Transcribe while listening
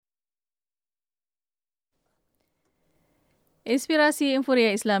Inspirasi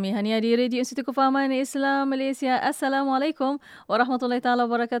Inforia Islami hanya di Radio Institut Kefahaman Islam Malaysia. Assalamualaikum warahmatullahi taala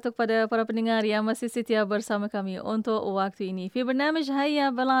wabarakatuh kepada para pendengar yang masih setia bersama kami untuk waktu ini. في برنامج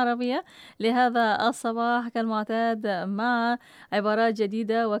هيا بالعربية لهذا الصباح كالمعتاد مع عبارات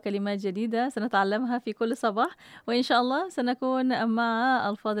جديدة وكلمات جديدة سنتعلمها في كل صباح، وإن شاء الله سنكون مع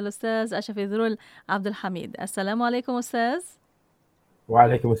الفاضل الأستاذ أشرف عبد الحميد. السلام عليكم أستاذ.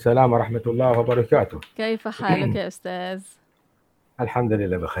 وعليكم السلام ورحمة الله وبركاته. كيف حالك يا أستاذ؟ الحمد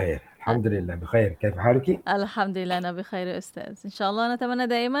لله بخير، الحمد لله بخير. كيف حالك؟ الحمد لله أنا بخير يا أستاذ. إن شاء الله نتمنى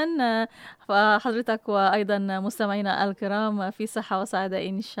دائما حضرتك وأيضا مستمعينا الكرام في صحة وسعادة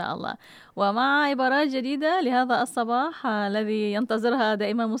إن شاء الله، ومع عبارات جديدة لهذا الصباح الذي ينتظرها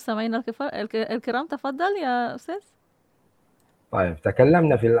دائما مستمعينا الكرام. تفضل يا أستاذ. طيب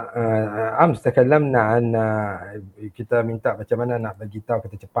تكلمنا في أمس تكلمنا عن kita minta macam mana nak bagi tahu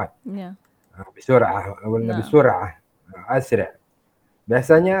kata cepat. بسرعة ولا بسرعة أسرع.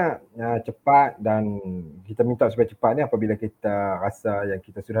 Biasanya cepat dan kita minta supaya cepat ni apabila kita rasa yang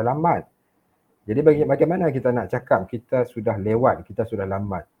kita sudah lambat. Jadi bagaimana kita nak cakap kita sudah lewat, kita sudah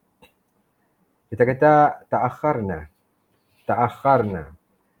lambat. Kita kata ta'akharna. Ta'akharna.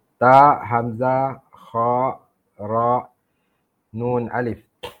 Ta, hamzah, kha, ra, nun, alif.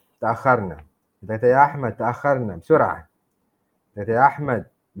 Ta'akharna. Kita kata ya Ahmad ta'akharna بسرعة. Kita kata ya Ahmad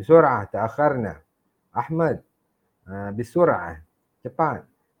بسرعة ta'akharna. Ahmad بسرعة. Cepat.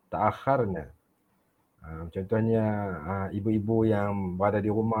 Ta'akharna. Contohnya ibu-ibu yang berada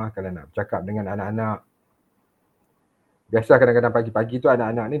di rumah kalau nak bercakap dengan anak-anak. Biasa kadang-kadang pagi-pagi tu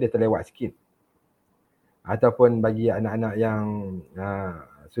anak-anak ni dia terlewat sikit. Ataupun bagi anak-anak yang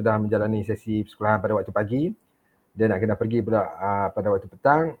sudah menjalani sesi persekolahan pada waktu pagi, dia nak kena pergi pada waktu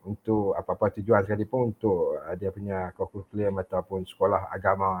petang untuk apa-apa tujuan sekalipun, untuk dia punya kurikulum ataupun sekolah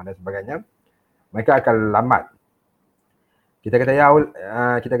agama dan sebagainya, mereka akan lambat. Kita kata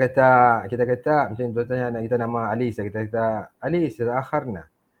kita kata macam contohnya anak kita nama Alisa, kita kata Alisa ta'akharna.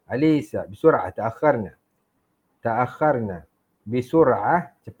 Alisa bisur'ah ta'akharna. Ta'akharna bisur'ah,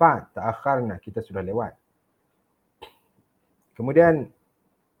 cepat. Ta'akharna, kita sudah lewat. Kemudian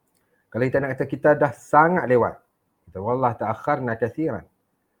kalau kita nak kata kita dah sangat lewat, kita wallah ta'akharna kathiran.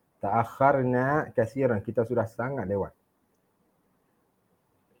 Ta'akharna kathiran, kita sudah sangat lewat.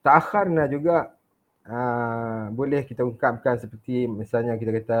 Ta'akharna juga boleh kita ungkapkan seperti misalnya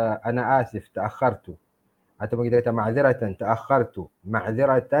kita kata ana asif ta'akhartu, ataupun kita kata ma'ziratan ta'akhartu.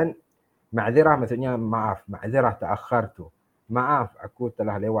 Ma'zirah maksudnya maaf, ma'zirah ta'akhartu, maaf aku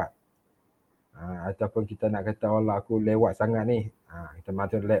telah lewat. Ataupun kita nak kata wallah aku lewat sangat ni, kita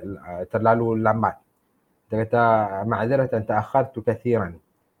maksud terlalu lambat. Kita kata ma'ziratan ta'akhartu kathiran.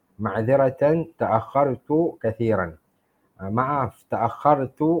 Ma'ziratan ta'akhartu kathiran. Maaf,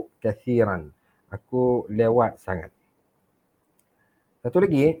 ta'akhartu kathiran. Aku lewat sangat. Satu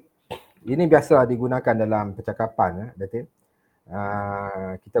lagi, ini biasa digunakan dalam percakapan, Datin.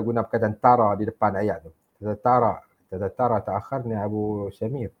 Kita guna perkataan tara di depan ayat tu. Tara ta'akharna Abu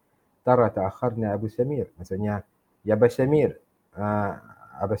Samir. Tara ta'akharna Abu Samir. Maksudnya, ya Abu Samir.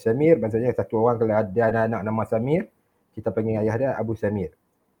 Abu Samir maksudnya satu orang kalau ada anak nama Samir, kita panggil ayah dia Abu Samir.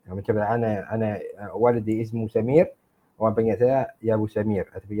 Macam ana walidi ismu Samir, orang panggil saya ya Abu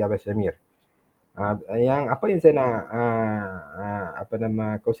Samir atau ya Abu Samir. Apa yang saya nak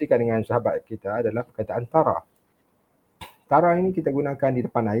kongsikan dengan sahabat kita adalah perkataan tara. Tara ini kita gunakan di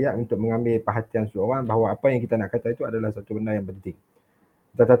depan ayat untuk mengambil perhatian seorang bahawa apa yang kita nak kata itu adalah satu benda yang penting.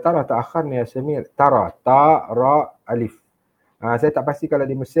 Tara ta'akharna ya Samir. Tara, ta, ra, alif. Saya tak pasti kalau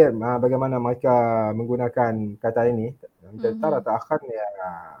di Mesir bagaimana mereka menggunakan kata ini. Tara ta'akharna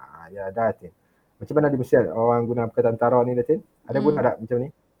ya Datin. Macam mana di Mesir orang guna perkataan tara ni, Datin? Ada guna tak macam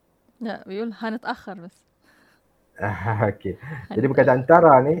ni? لا بيقول هنتأخر بس. Okey. Jadi perkataan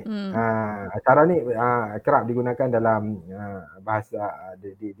tara ni, tara ni kerap digunakan dalam bahasa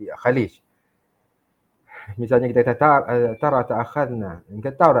di Khalij. Misalnya kita kata tara ta'akharna.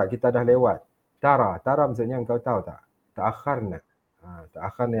 Engkau tahu tak kita dah lewat? Tara maksudnya engkau tahu tak? Ta'akharna.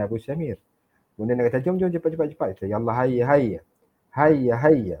 Ta'akharna ya Abu Samir. Kemudian dia kata jom cepat. Kita ya Allah hayya.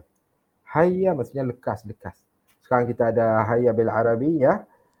 Hayya maksudnya lekas. Sekarang kita ada Hayya Bil Arabiah.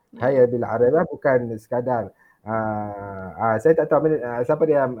 Hayya Bil Arabiah bukan sekadar saya tak tahu siapa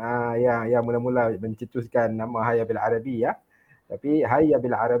dia yang mula-mula mencetuskan nama Hayya Bil Arabiah, tapi Hayya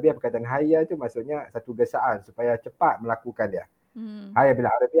Bil Arabiah, perkataan hayya itu maksudnya satu gesaan supaya cepat melakukan dia. Hayya Bil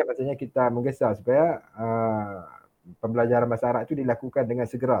Arabiah maksudnya kita menggesa supaya pembelajaran bahasa Arab itu dilakukan dengan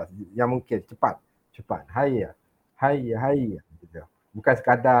segera yang mungkin, cepat. Hayya gitu. Bukan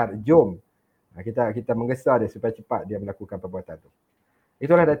sekadar jom. Kita menggesa dia supaya cepat dia melakukan perbuatan itu.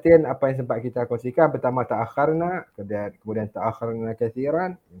 Itulah Datin apa yang sempat kita kongsikan. Pertama ta'akharna, kemudian ta'akharna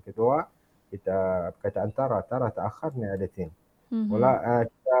kathiran. Yang kedua, kita perkataan tara ta'akharna Datin. Mula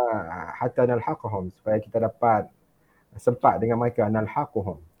kita hatta nalhaqhum, supaya kita dapat sempat dengan mereka,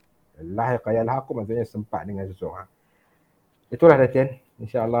 nalhaquhum. Lahiqa yalhaqu maksudnya sempat dengan seseorang. Itulah Datin.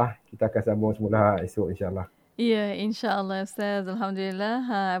 InsyaAllah kita akan sambung semula esok insyaAllah. إيه إن شاء الله يا أستاذ. الحمد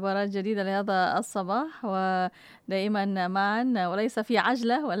لله، عبارات جديدة لهذا الصباح، ودائما معا وليس في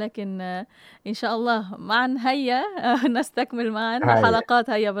عجلة، ولكن إن شاء الله معا هيا نستكمل معا حلقات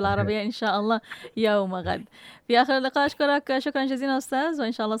هيا بالعربية إن شاء الله يوم غد. في آخر اللقاء أشكرك شكرا جزيلا أستاذ،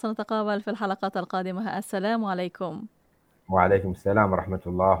 وإن شاء الله سنتقابل في الحلقات القادمة. السلام عليكم. وعليكم السلام ورحمة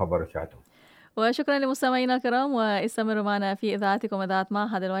الله وبركاته. وشكرا لمستمعينا الكرام، واستمروا معنا في إذاعتكم إذاعة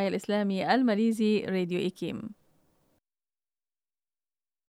معهد الوعي الإسلامي الماليزي راديو إيكيم.